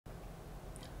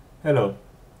Hello,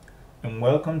 and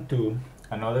welcome to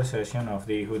another session of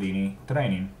the Houdini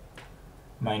Training.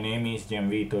 My name is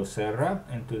Gianvito Serra,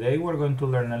 and today we're going to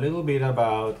learn a little bit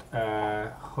about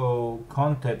how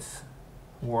contexts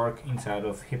work inside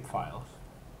of HIP files.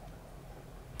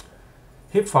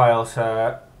 HIP files,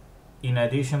 in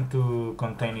addition to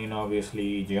containing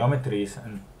obviously geometries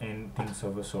and things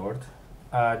of the sort,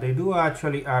 they do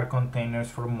actually are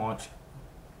containers for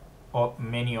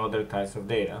many other types of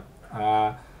data.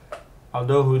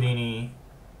 Although Houdini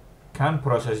can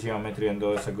process geometry and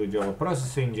does a good job of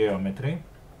processing geometry,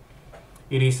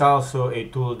 it is also a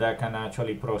tool that can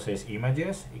actually process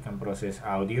images. It can process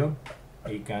audio.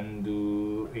 It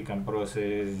can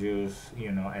process just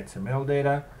XML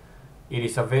data. It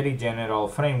is a very general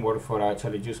framework for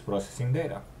actually just processing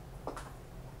data.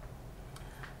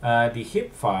 The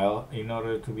HIP file, in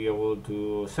order to be able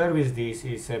to service this,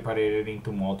 is separated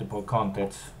into multiple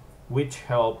contexts, which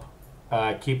help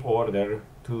keep order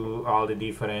to all the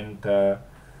different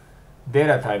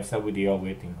data types that we deal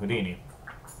with in Houdini.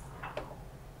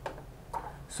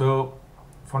 So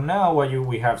for now, what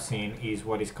we have seen is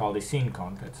what is called the scene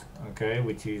context, okay,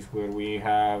 which is where we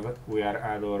are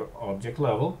at our object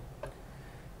level,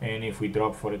 and if we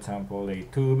drop, for example, a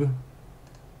tube,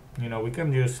 we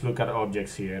can just look at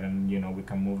objects here, and we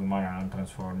can move them around,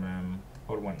 transform them,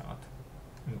 or whatnot.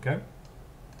 Okay.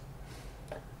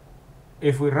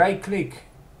 If we right-click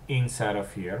inside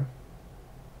of here,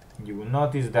 you will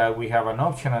notice that we have an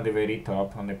option at the very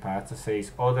top on the path that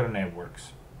says Other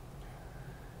Networks.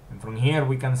 And from here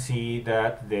we can see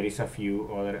that there is a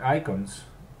few other icons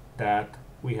that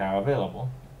we have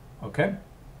available. Okay?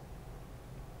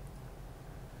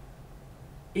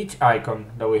 Each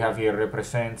icon that we have here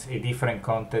represents a different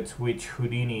context which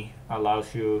Houdini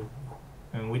allows you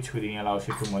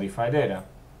to modify data.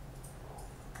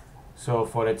 So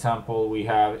for example, we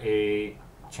have a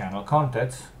channel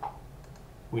context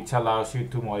which allows you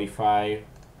to modify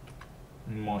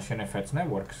motion effects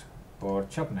networks or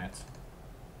chop nets.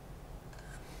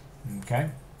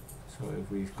 Okay, so if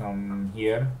we come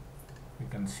here, we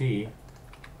can see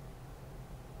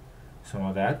some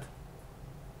of that.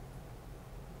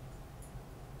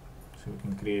 So we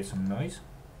can create some noise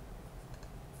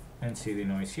and see the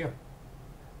noise here.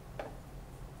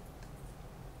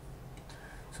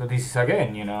 So this is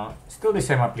again, still the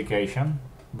same application,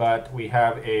 but we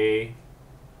have a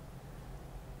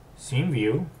scene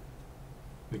view,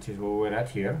 which is where we're at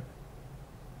here,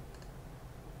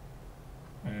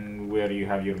 and where you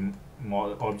have your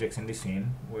objects in the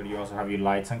scene, where you also have your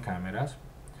lights and cameras.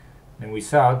 Then we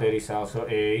saw there is also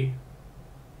a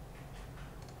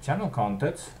channel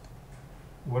context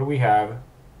where we have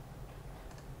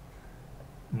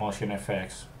motion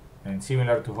effects. And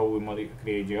similar to how we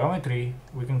create geometry,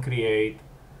 we can create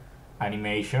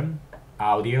animation,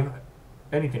 audio,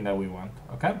 anything that we want,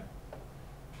 okay?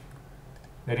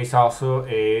 There is also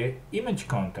a image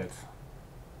context,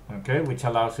 okay, which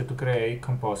allows you to create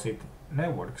composite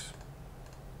networks.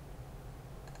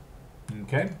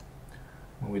 Okay,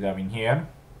 when we dive in here,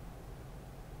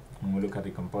 when we look at the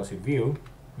composite view,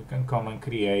 we can come and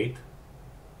create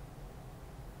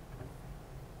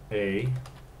a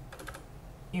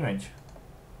image.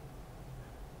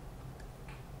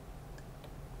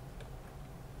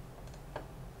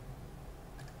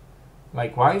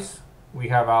 Likewise, we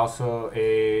have also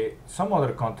some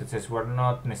other contexts were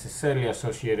not necessarily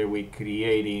associated with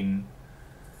creating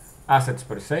assets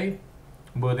per se,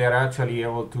 but they're actually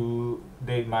able to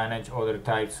manage other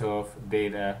types of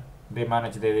data. They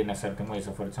manage data in a certain way.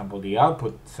 So for example, the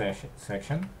output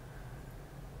section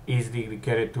is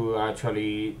dedicated to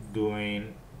actually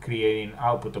creating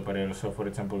output operators. So for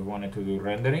example, if we wanted to do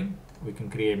rendering, we can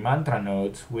create mantra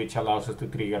nodes, which allows us to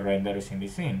trigger renders in the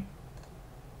scene.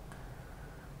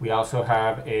 We also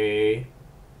have a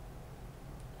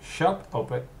shop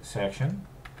section,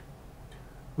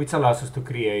 which allows us to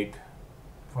create,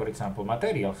 for example,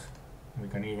 materials. We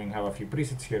can even have a few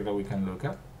presets here that we can look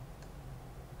at.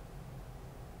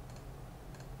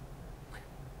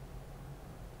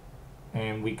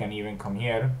 And we can even come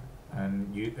here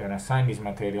and assign these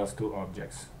materials to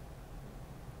objects.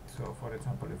 So for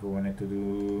example, if we wanted to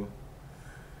do,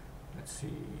 let's see,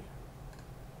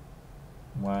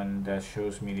 one that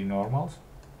shows me the normals,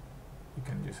 we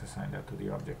can just assign that to the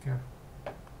object here.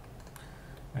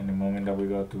 And the moment that we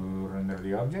go to render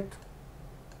the object,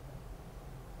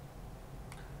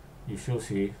 you should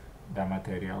see that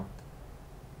material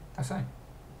assigned.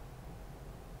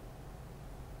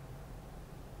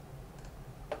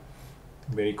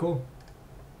 Very cool.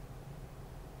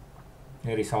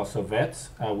 There is also VETs,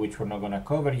 which we're not going to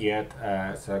cover yet,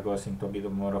 so it goes into a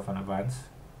bit more of an advanced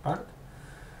part.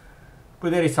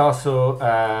 But there is also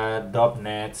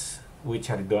 .NETs, which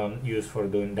are used for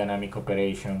doing dynamic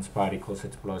operations, particles,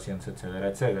 explosions, etc.,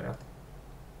 etc.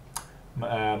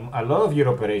 A lot of your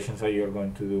operations that you're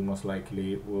going to do most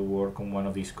likely will work on one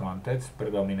of these contexts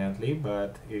predominantly,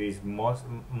 but it is most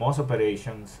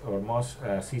operations or most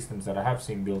systems that I have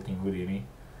seen built in Houdini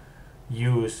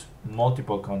use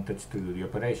multiple contexts to do the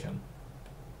operation.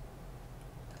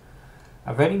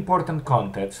 A very important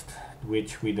context,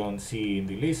 which we don't see in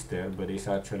the list there, but is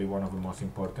actually one of the most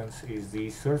important, is the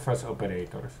surface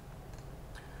operators.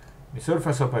 The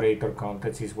surface operator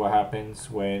context is what happens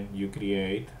when you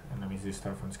create, and let me just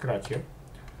start from scratch here,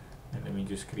 and let me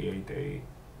just create a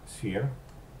sphere.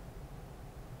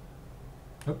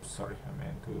 Oops, sorry, I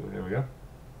meant to, there we go.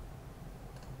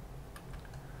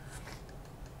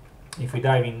 If we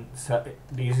dive in,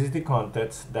 this is the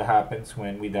context that happens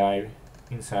when we dive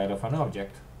inside of an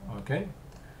object, okay?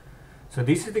 So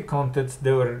this is the context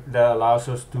that allows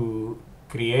us to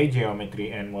create geometry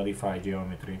and modify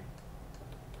geometry.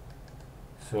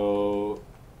 So,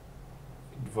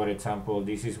 for example,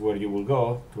 this is where you will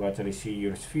go to actually see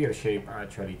your sphere shape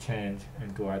actually change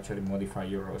and to actually modify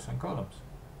your rows and columns.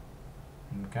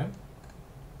 Okay?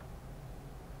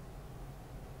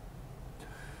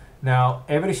 Now,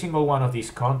 every single one of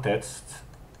these contexts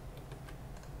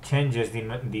changes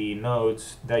the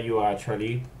nodes that you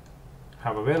actually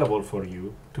have available for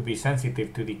you to be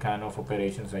sensitive to the kind of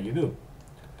operations that you do.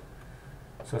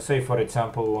 So say, for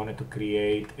example, we wanted to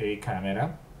create a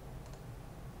camera.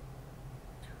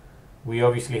 We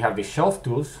obviously have the shelf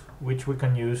tools, which we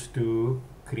can use to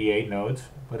create nodes,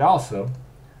 but also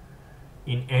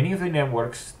in any of the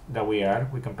networks that we are,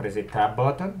 we can press a tab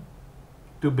button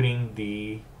to bring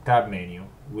the tab menu,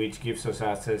 which gives us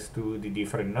access to the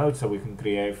different nodes that we can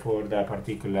create for that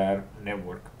particular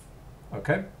network.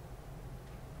 Okay?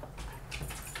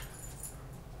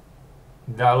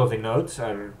 All of the nodes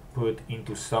are put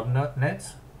into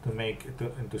subnets to make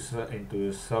into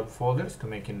subfolders to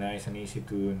make it nice and easy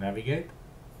to navigate.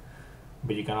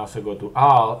 But you can also go to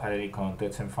all at any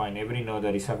context and find every node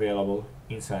that is available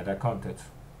inside that context.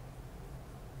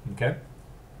 Okay.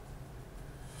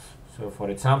 So, for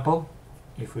example,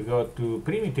 if we go to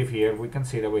primitive here, we can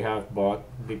see that we have bought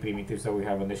the primitives that we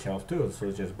have on the shelf tools.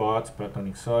 So just bots,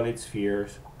 platonic solids,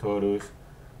 spheres, torus,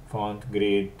 font,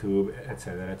 grid, tube,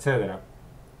 etc., etc.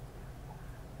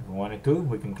 If we wanted to,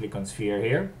 we can click on sphere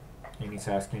here, and it's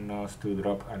asking us to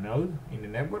drop a node in the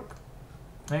network.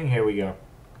 And here we go.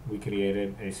 We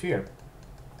created a sphere.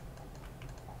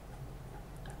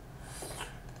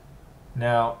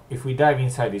 Now, if we dive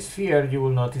inside the sphere, you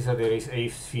will notice that there is a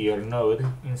sphere node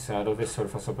inside of the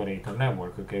surface operator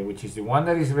network, okay, which is the one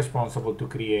that is responsible to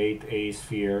create a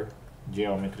sphere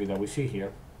geometry that we see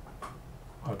here.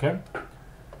 Okay.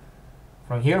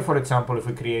 From here, for example, if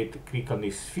we click on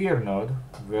the sphere node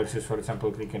versus, for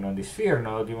example, clicking on the sphere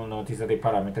node, you will notice that the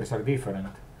parameters are different.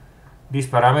 These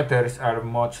parameters are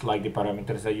much like the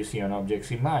parameters that you see on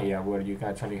objects in Maya, where you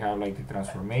actually have like the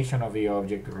transformation of the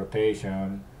object,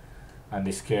 rotation, and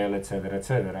the scale, etc.,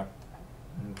 etc.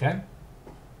 Okay?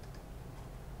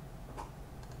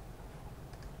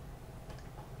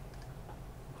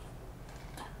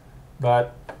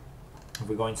 But if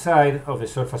we go inside of the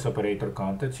surface operator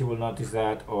context, you will notice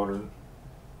that our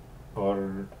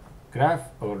graph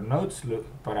or nodes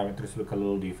parameters look a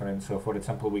little different. So, for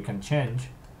example, we can change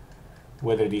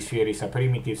whether this sphere is a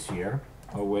primitive sphere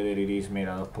or whether it is made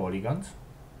out of polygons,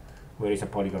 whether it's a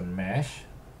polygon mesh,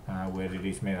 whether it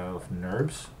is made out of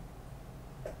NURBS,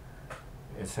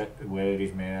 whether it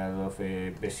is made out of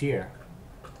a Bezier,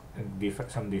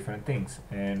 and some different things.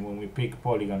 And when we pick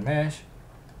polygon mesh,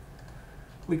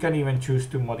 we can even choose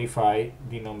to modify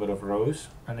the number of rows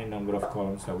and the number of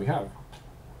columns that we have.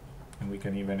 And we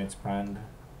can even expand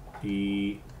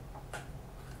the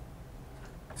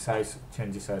size,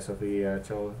 change the size of the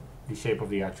shape of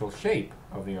the actual shape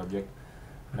of the object.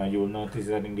 Now you will notice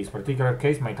that in this particular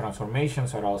case, my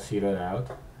transformations are all zeroed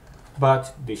out,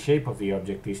 but the shape of the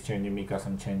object is changing because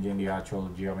I'm changing the actual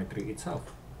geometry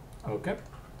itself. Okay.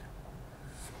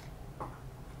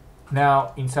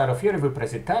 Now, inside of here, if we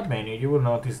press the tab menu, you will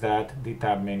notice that the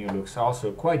tab menu looks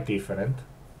also quite different.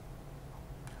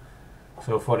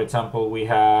 So, for example, we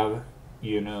have,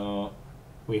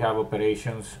 we have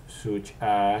operations such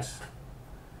as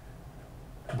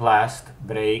blast,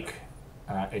 break,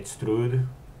 extrude,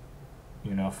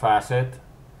 facet,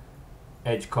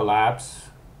 edge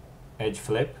collapse, edge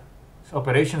flip. So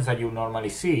operations that you normally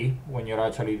see when you're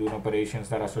actually doing operations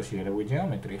that are associated with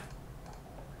geometry.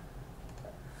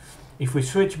 If we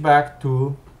switch back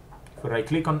to, if we right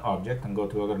click on object and go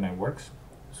to other networks,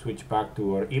 switch back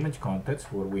to our image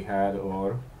context where we had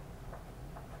our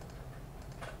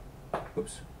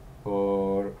oops,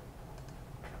 or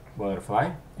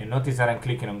butterfly. And notice that I'm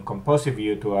clicking on composite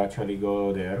view to actually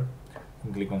go there. You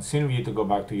can click on scene view to go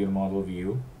back to your model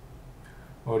view,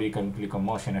 or you can click on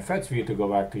motion effects view to go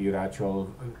back to your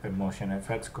actual motion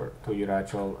effects to your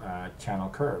actual channel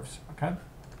curves. Okay.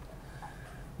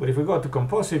 But if we go to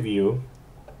composite view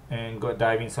and go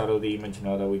dive inside of the image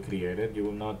node that we created, you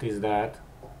will notice that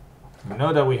the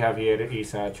node that we have here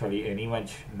is actually an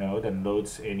image node and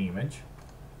loads an image.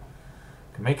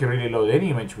 To make it really load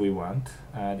any image we want,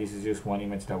 this is just one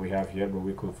image that we have here, but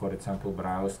we could, for example,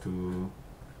 browse to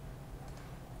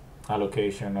a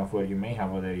location of where you may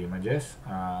have other images.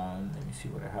 Let me see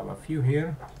what I have a few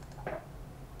here.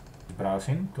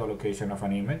 Browsing to a location of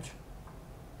an image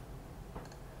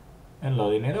and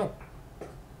loading it up.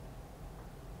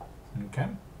 Okay.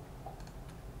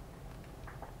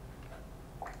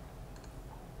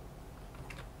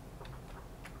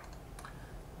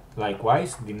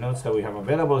 Likewise, the nodes that we have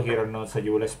available here are nodes that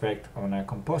you will expect on a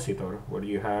compositor, where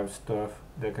you have stuff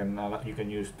that you can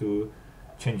use to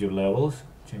change your levels,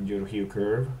 change your hue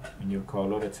curve, and your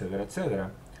color, etc.,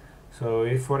 etc. So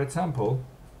if, for example,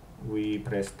 we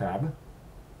press tab,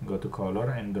 go to color,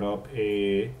 and drop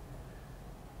a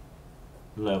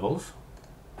levels,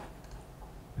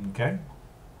 okay,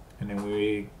 and then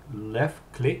we left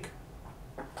click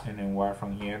and then wire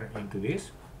from here into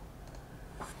this,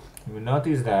 you will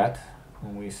notice that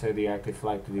when we set the active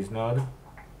flag to this node,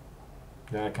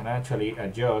 that I can actually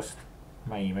adjust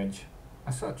my image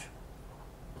as such.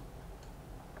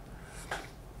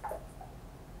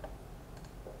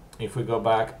 If we go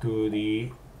back to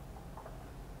the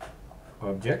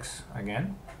objects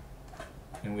again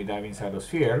and we dive inside of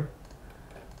sphere,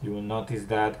 you will notice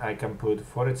that I can put,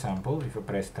 for example, if I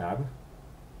press tab,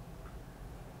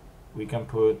 we can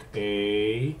put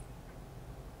a,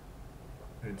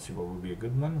 let's see what would be a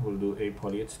good one. We'll do a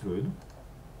poly extrude,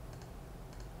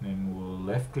 then we'll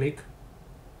left click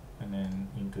and then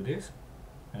into this,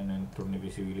 and then turn the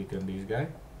visibility on this guy.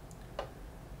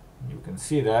 You can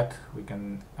see that we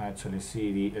can actually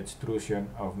see the extrusion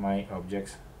of my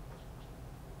objects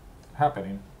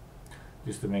happening.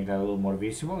 Just to make that a little more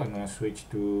visible, I'm going to switch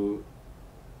to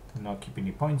not keeping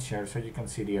the points here, so you can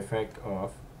see the effect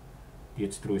of the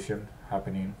extrusion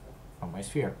happening on my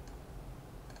sphere.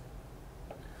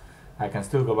 I can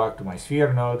still go back to my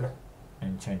sphere node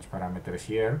and change parameters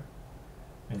here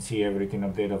and see everything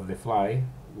update of the fly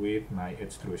with my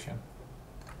extrusion.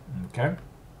 Okay.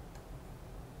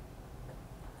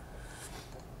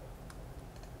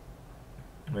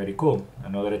 Very cool.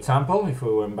 Another example, if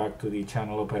we went back to the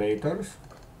channel operators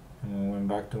and we went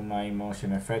back to my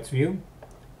motion effects view.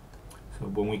 So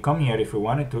when we come here, if we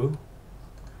wanted to,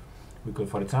 we could,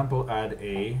 for example, add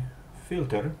a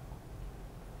filter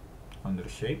under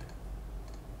shape,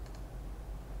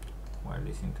 wire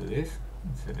this into this,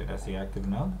 and set it as the active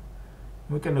node.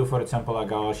 We can do, for example, a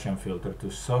Gaussian filter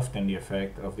to soften the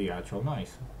effect of the actual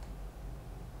noise.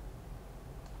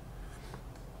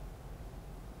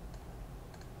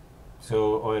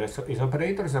 So its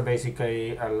operators are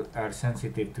basically are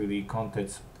sensitive to the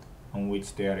context on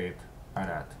which they are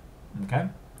at. Okay.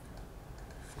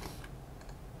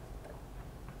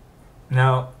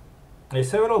 Now, there's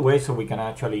several ways that we can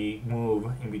actually move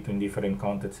in between different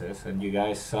contexts, and you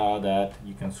guys saw that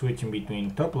you can switch in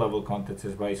between top level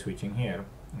contexts by switching here.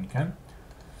 Okay.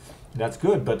 That's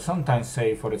good, but sometimes,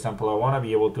 say for example, I want to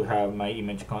be able to have my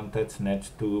image context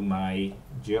next to my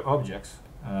objects.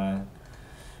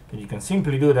 And you can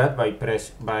simply do that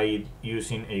by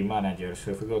using a manager.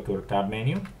 So if we go to our tab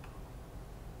menu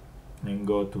and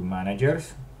go to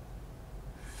managers,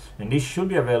 and this should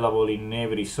be available in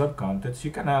every subcontext,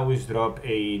 you can always drop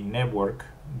a network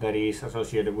that is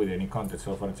associated with any context.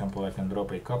 So for example, I can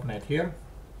drop a copnet here.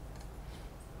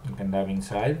 You can dive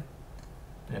inside.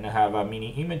 Then I have a mini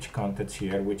image context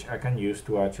here, which I can use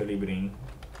to actually bring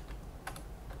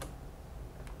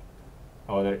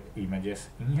other images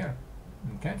in here.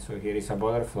 Okay, so here is a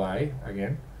butterfly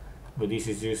again, but this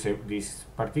is just this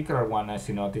particular one, as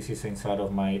you notice, is inside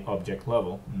of my object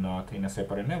level, not in a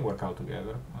separate network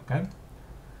altogether. Okay,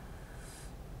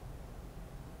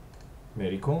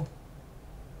 very cool.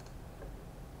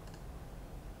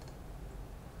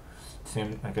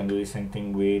 I can do the same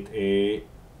thing with a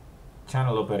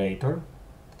channel operator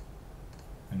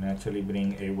and actually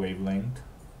bring a wavelength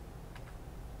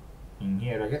in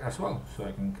here again as well. So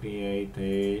I can create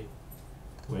a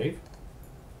wave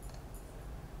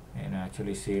and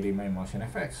actually see it in my motion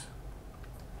effects.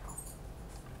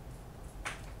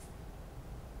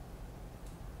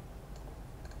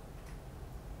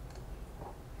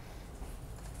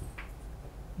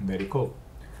 Very cool.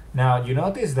 Now you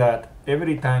notice that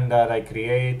every time that I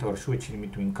create or switch in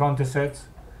between context sets,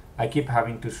 I keep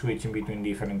having to switch in between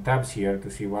different tabs here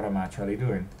to see what I'm actually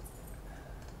doing.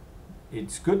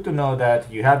 It's good to know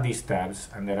that you have these tabs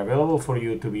and they're available for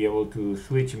you to be able to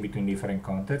switch in between different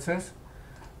contexts,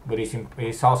 but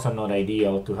it's also not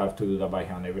ideal to have to do that by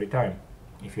hand every time.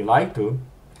 If you like to,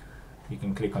 you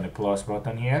can click on the plus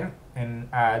button here and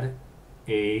add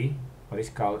what is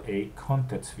called a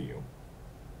context view.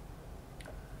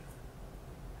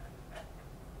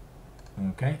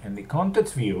 Okay, and the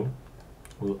context view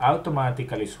will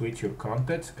automatically switch your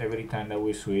contexts every time that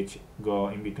we go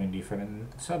in between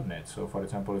different subnets. So for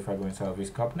example, if I go inside of this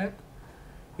cupnet,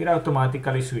 it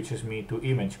automatically switches me to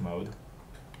image mode.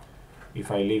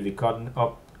 If I leave the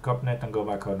cupnet and go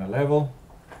back on a level,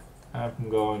 I'm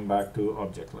going back to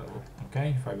object level.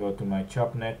 Okay, if I go to my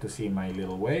chopnet to see my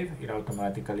little wave, it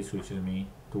automatically switches me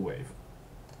to wave.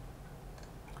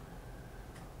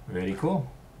 Very cool.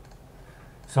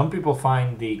 Some people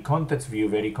find the context view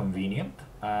very convenient,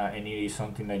 and it is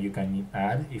something that you can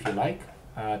add if you like,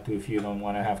 if you don't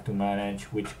want to have to manage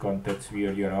which context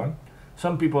view you're on.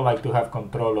 Some people like to have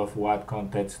control of what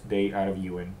context they are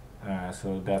viewing,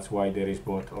 so that's why there is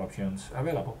both options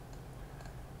available.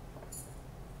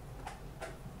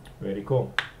 Very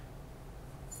cool.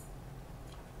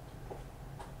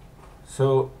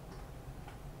 So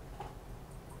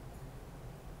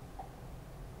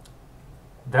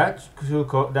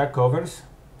that covers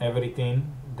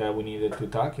everything that we needed to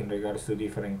talk in regards to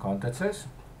different contexts.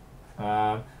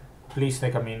 Please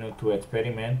take a minute to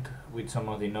experiment with some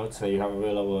of the notes that you have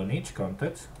available in each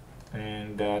context,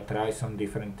 and try some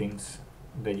different things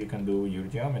that you can do with your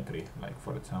geometry. Like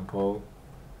for example,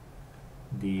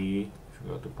 if you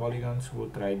go to polygons, we'll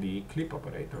try the clip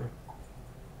operator,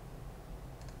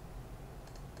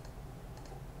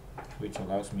 which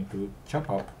allows me to chop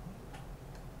up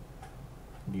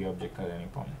the object at any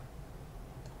point.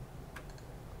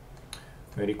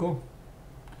 Very cool.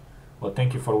 Well,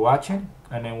 thank you for watching,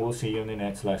 and then we'll see you in the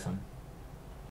next lesson.